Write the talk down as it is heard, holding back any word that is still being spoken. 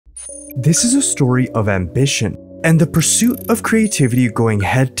This is a story of ambition and the pursuit of creativity going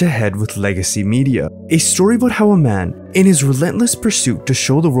head-to-head with legacy media. A story about how a man, in his relentless pursuit to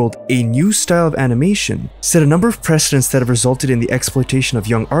show the world a new style of animation, set a number of precedents that have resulted in the exploitation of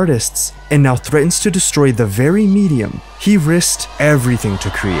young artists, and now threatens to destroy the very medium he risked everything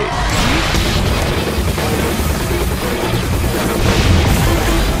to create.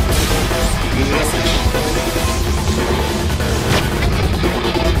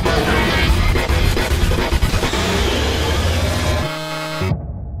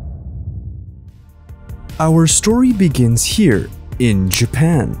 Our story begins here, in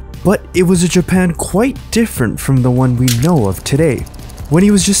Japan, but it was a Japan quite different from the one we know of today. When he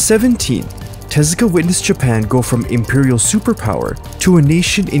was just 17, Tezuka witnessed Japan go from imperial superpower to a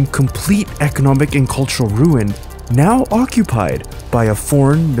nation in complete economic and cultural ruin, now occupied by a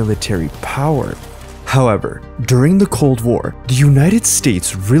foreign military power. However, during the Cold War, the United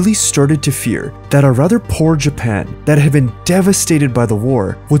States really started to fear that a rather poor Japan that had been devastated by the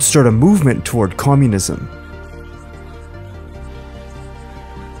war would start a movement toward communism.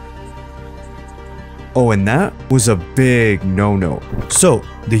 Oh, and that was a big no-no. So,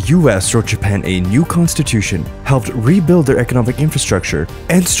 the US wrote Japan a new constitution, helped rebuild their economic infrastructure,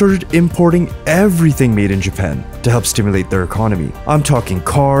 and started importing everything made in Japan to help stimulate their economy. I'm talking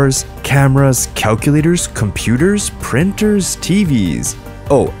cars, cameras, calculators, computers, printers, TVs.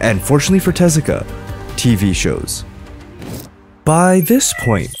 Oh, and fortunately for Tezuka, TV shows. By this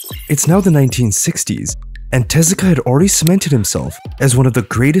point, it's now the 1960s, and Tezuka had already cemented himself as one of the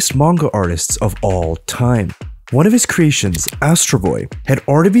greatest manga artists of all time. One of his creations, Astro, had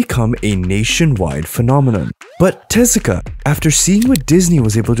already become a nationwide phenomenon. But Tezuka, after seeing what Disney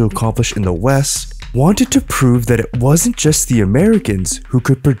was able to accomplish in the West, wanted to prove that it wasn't just the Americans who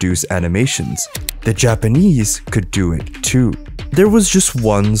could produce animations. The Japanese could do it too. There was just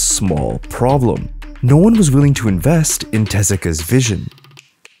one small problem. No one was willing to invest in Tezuka's vision.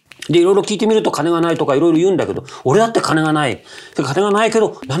 で、いろいろ聞いてみると金がないとかいろいろ言うんだけど、俺だって金がない。金がないけ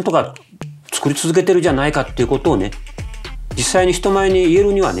ど、なんとか作り続けてるじゃないかっていうことをね、実際に人前に言え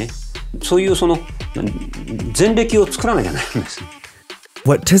るにはね、そういうその前歴を作らなきゃないんです。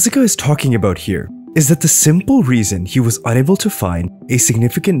What Tezuka is talking about here is that the simple reason he was unable to find a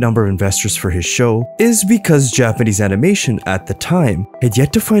significant number of investors for his show is because Japanese animation at the time had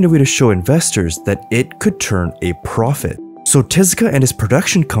yet to find a way to show investors that it could turn a profit. So Tezuka and his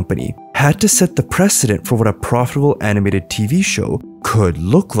production company had to set the precedent for what a profitable animated TV show could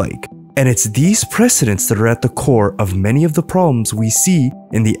look like. And it's these precedents that are at the core of many of the problems we see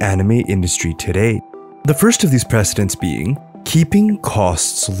in the anime industry today. The first of these precedents being keeping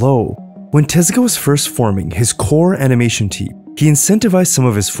costs low. When Tezuka was first forming his core animation team, he incentivized some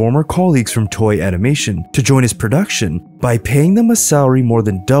of his former colleagues from Toei Animation to join his production by paying them a salary more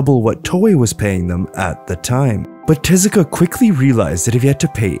than double what Toei was paying them at the time. But Tezuka quickly realized that if he had to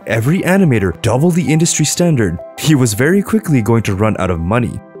pay every animator double the industry standard, he was very quickly going to run out of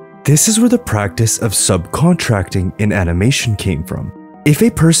money. This is where the practice of subcontracting in animation came from. If a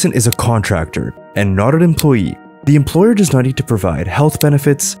person is a contractor and not an employee, the employer does not need to provide health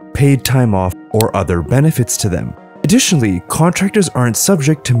benefits, paid time off, or other benefits to them. Additionally, contractors aren't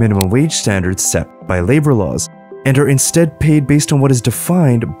subject to minimum wage standards set by labor laws, and are instead paid based on what is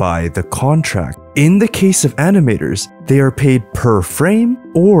defined by the contract. In the case of animators, they are paid per frame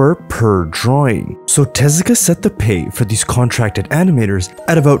or per drawing. So Tezuka set the pay for these contracted animators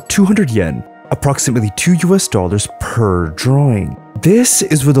at about 200 yen, approximately $2 per drawing. This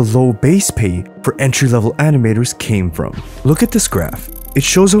is where the low base pay for entry-level animators came from. Look at this graph. It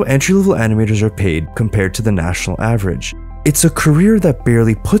shows how entry-level animators are paid compared to the national average. It's a career that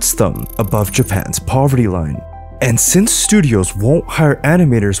barely puts them above Japan's poverty line. And since studios won't hire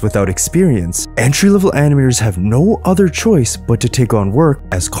animators without experience, entry-level animators have no other choice but to take on work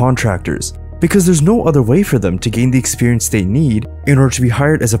as contractors, because there's no other way for them to gain the experience they need in order to be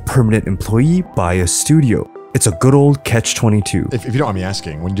hired as a permanent employee by a studio. It's a good old catch-22. If you don't mind me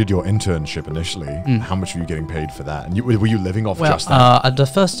asking, when you did your internship initially, how much were you getting paid for that? And were you living off just that? At the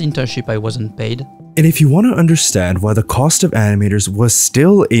first internship, I wasn't paid. And if you want to understand why the cost of animators was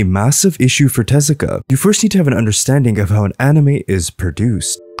still a massive issue for Tezuka, you first need to have an understanding of how an anime is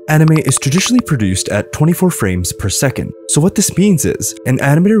produced. Anime is traditionally produced at 24 frames per second. So what this means is, an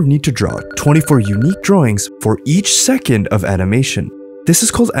animator would need to draw 24 unique drawings for each second of animation. This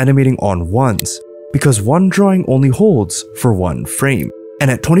is called animating on ones, because one drawing only holds for one frame.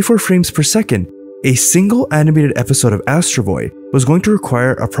 And at 24 frames per second, a single animated episode of Astro Boy was going to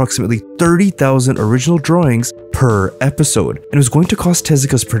require approximately 30,000 original drawings per episode, and it was going to cost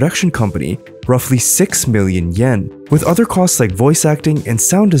Tezuka's production company roughly 6 million yen, with other costs like voice acting and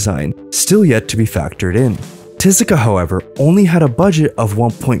sound design still yet to be factored in. Tezuka, however, only had a budget of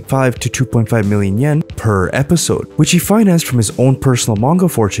 1.5 to 2.5 million yen per episode, which he financed from his own personal manga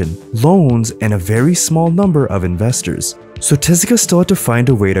fortune, loans, and a very small number of investors. So Tezuka still had to find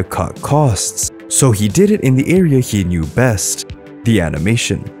a way to cut costs. So he did it in the area he knew best, the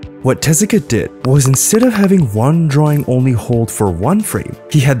animation. What Tezuka did was, instead of having one drawing only hold for 1 frame,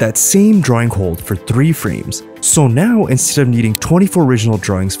 he had that same drawing hold for 3 frames. So now, instead of needing 24 original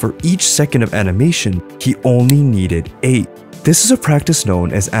drawings for each second of animation, he only needed 8. This is a practice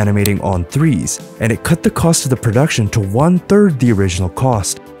known as animating on 3s, and it cut the cost of the production to 1/3 the original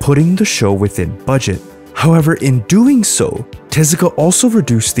cost, putting the show within budget. However, in doing so, Tezuka also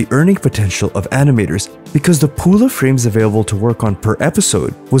reduced the earning potential of animators because the pool of frames available to work on per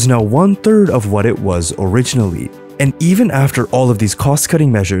episode was now 1/3 of what it was originally. And even after all of these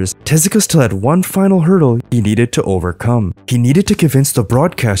cost-cutting measures, Tezuka still had one final hurdle he needed to overcome. He needed to convince the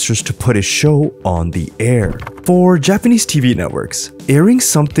broadcasters to put his show on the air. For Japanese TV networks, airing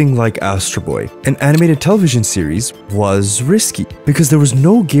something like Astro Boy, an animated television series, was risky because there was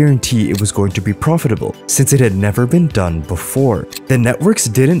no guarantee it was going to be profitable since it had never been done before. The networks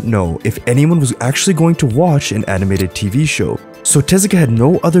didn't know if anyone was actually going to watch an animated TV show. So Tezuka had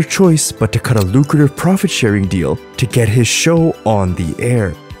no other choice but to cut a lucrative profit-sharing deal to get his show on the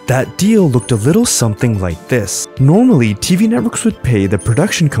air. That deal looked a little something like this. Normally, TV networks would pay the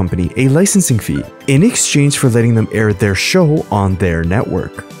production company a licensing fee in exchange for letting them air their show on their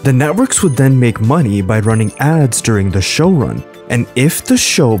network. The networks would then make money by running ads during the show run, and if the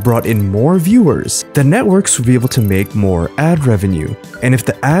show brought in more viewers, the networks would be able to make more ad revenue. And if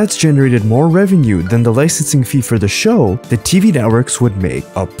the ads generated more revenue than the licensing fee for the show, the TV networks would make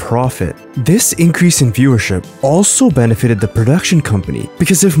a profit. This increase in viewership also benefited the production company,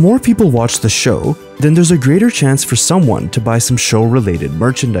 because if more people watch the show, then there's a greater chance for someone to buy some show-related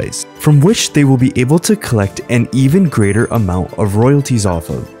merchandise, from which they will be able to collect an even greater amount of royalties off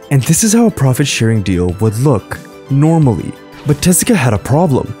of. And this is how a profit-sharing deal would look, normally. But Tezuka had a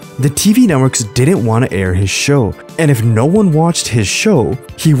problem. The TV networks didn't want to air his show, and if no one watched his show,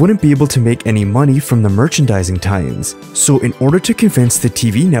 he wouldn't be able to make any money from the merchandising tie-ins. So in order to convince the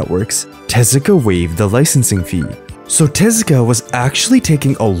TV networks, Tezuka waived the licensing fee. So Tezuka was actually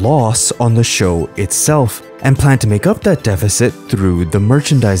taking a loss on the show itself, and planned to make up that deficit through the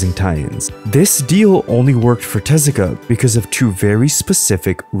merchandising tie-ins. This deal only worked for Tezuka because of 2 very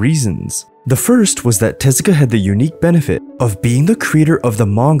specific reasons. The first was that Tezuka had the unique benefit of being the creator of the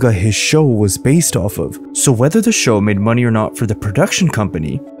manga his show was based off of, so whether the show made money or not for the production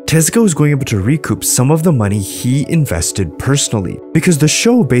company, Tezuka was going able to recoup some of the money he invested personally, because the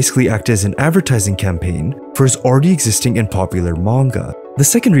show basically acted as an advertising campaign for his already existing and popular manga. The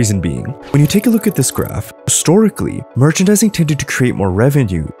second reason being, when you take a look at this graph, historically, merchandising tended to create more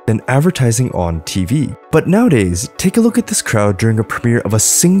revenue than advertising on TV. But nowadays, take a look at this crowd during a premiere of a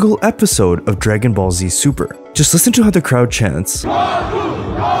single episode of Dragon Ball Z Super. Just listen to how the crowd chants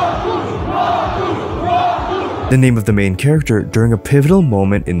the name of the main character during a pivotal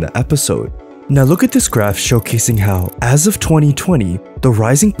moment in the episode. Now look at this graph showcasing how, as of 2020, the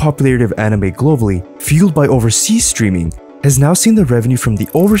rising popularity of anime globally, fueled by overseas streaming, has now seen the revenue from the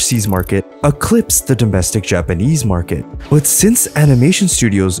overseas market eclipse the domestic Japanese market. But since animation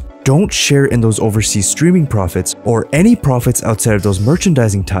studios don't share in those overseas streaming profits or any profits outside of those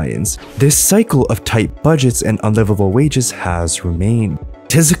merchandising tie-ins, this cycle of tight budgets and unlivable wages has remained.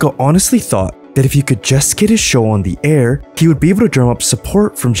 Tezuka honestly thought that if he could just get his show on the air, he would be able to drum up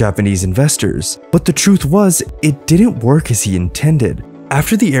support from Japanese investors. But the truth was, it didn't work as he intended.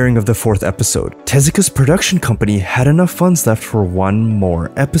 After the airing of the 4th episode, Tezuka's production company had enough funds left for one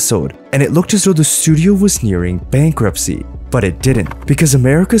more episode, and it looked as though the studio was nearing bankruptcy. But it didn't, because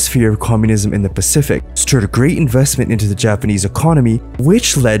America's fear of communism in the Pacific stirred great investment into the Japanese economy,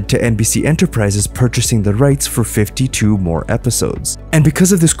 which led to NBC Enterprises purchasing the rights for 52 more episodes. And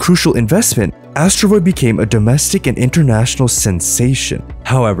because of this crucial investment, Astro Boy became a domestic and international sensation.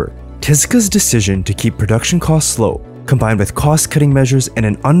 However, Tezuka's decision to keep production costs low, combined with cost-cutting measures and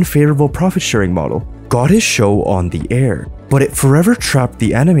an unfavorable profit-sharing model, got his show on the air. But it forever trapped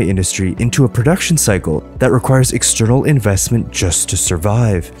the anime industry into a production cycle that requires external investment just to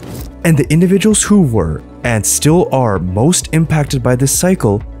survive. And the individuals who were, and still are, most impacted by this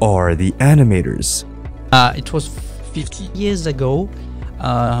cycle are the animators. It was 50 years ago.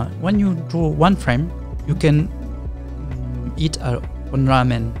 When you draw 1 frame, you can eat one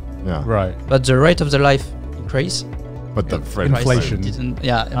ramen. Yeah. Right. But the rate of the life increase, But the price inflation. didn't,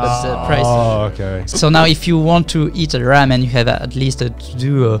 yeah, but the price. Oh, okay. So now, if you want to eat a ramen, you have at least to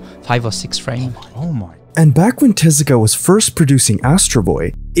do 5 or 6 frames. Oh my. And back when Tezuka was first producing Astro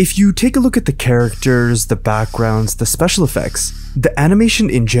Boy, if you take a look at the characters, the backgrounds, the special effects, the animation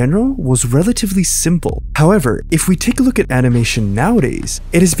in general was relatively simple. However, if we take a look at animation nowadays,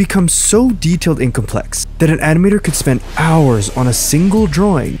 it has become so detailed and complex that an animator could spend hours on a single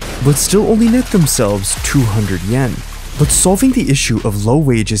drawing but still only net themselves 200 yen. But solving the issue of low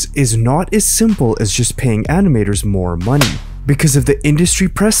wages is not as simple as just paying animators more money, because of the industry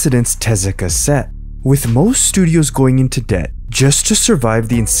precedents Tezuka set. With most studios going into debt just to survive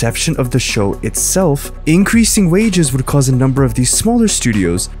the inception of the show itself, increasing wages would cause a number of these smaller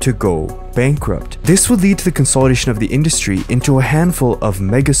studios to go bankrupt. This would lead to the consolidation of the industry into a handful of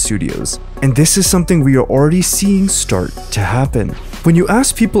mega studios. And this is something we are already seeing start to happen. When you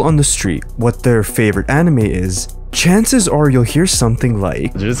ask people on the street what their favorite anime is, chances are you'll hear something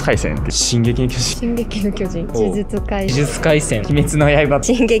like 呪術廻戦って進撃の巨人進撃の巨人呪術廻呪戦術廻戦鬼滅の刃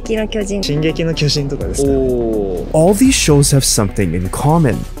進撃の巨人進撃の巨人とかですね All these shows have something in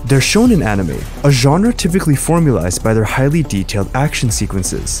common. They're shonen anime, a genre typically formalized by their highly detailed action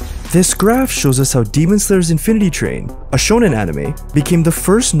sequences. This graph shows us how Demon Slayer's Infinity Train, a shonen anime, became the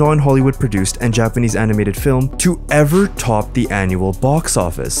first non-Hollywood produced and Japanese animated film to ever top the annual box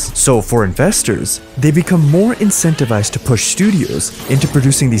office. So for investors, they become more incentivized to push studios into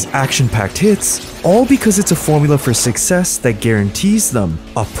producing these action-packed hits, all because it's a formula for success that guarantees them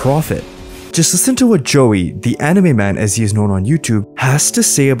a profit. Just listen to what Joey, the anime man as he is known on YouTube, has to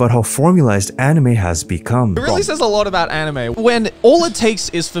say about how formalized anime has become. It really says a lot about anime when all it takes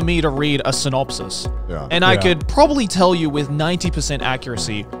is for me to read a synopsis. Yeah. And I could probably tell you with 90%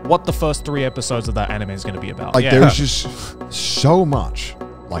 accuracy what the first 3 episodes of that anime is going to be about. Like there's just so much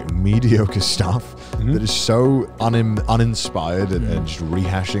like mediocre stuff that is so uninspired and just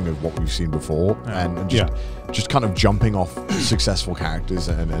rehashing of what we've seen before and just kind of jumping off successful characters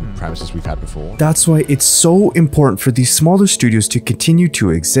and premises we've had before. That's why it's so important for these smaller studios to continue to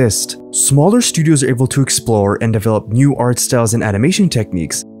exist. Smaller studios are able to explore and develop new art styles and animation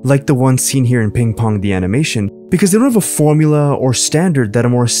techniques, like the ones seen here in Ping Pong the Animation, because they don't have a formula or standard that a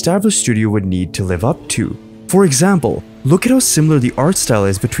more established studio would need to live up to. For example, look at how similar the art style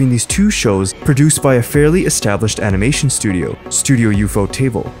is between these two shows produced by a fairly established animation studio, Studio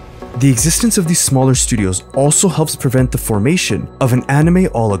Ufotable. The existence of these smaller studios also helps prevent the formation of an anime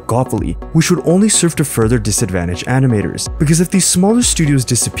oligopoly, which would only serve to further disadvantage animators. Because if these smaller studios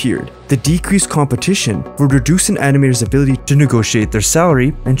disappeared, the decreased competition would reduce an animator's ability to negotiate their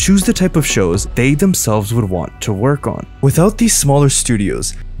salary and choose the type of shows they themselves would want to work on. Without these smaller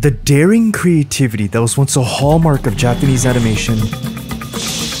studios, the daring creativity that was once a hallmark of Japanese animation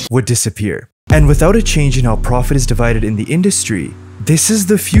would disappear. And without a change in how profit is divided in the industry, this is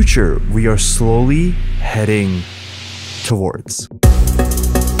the future we are slowly heading towards.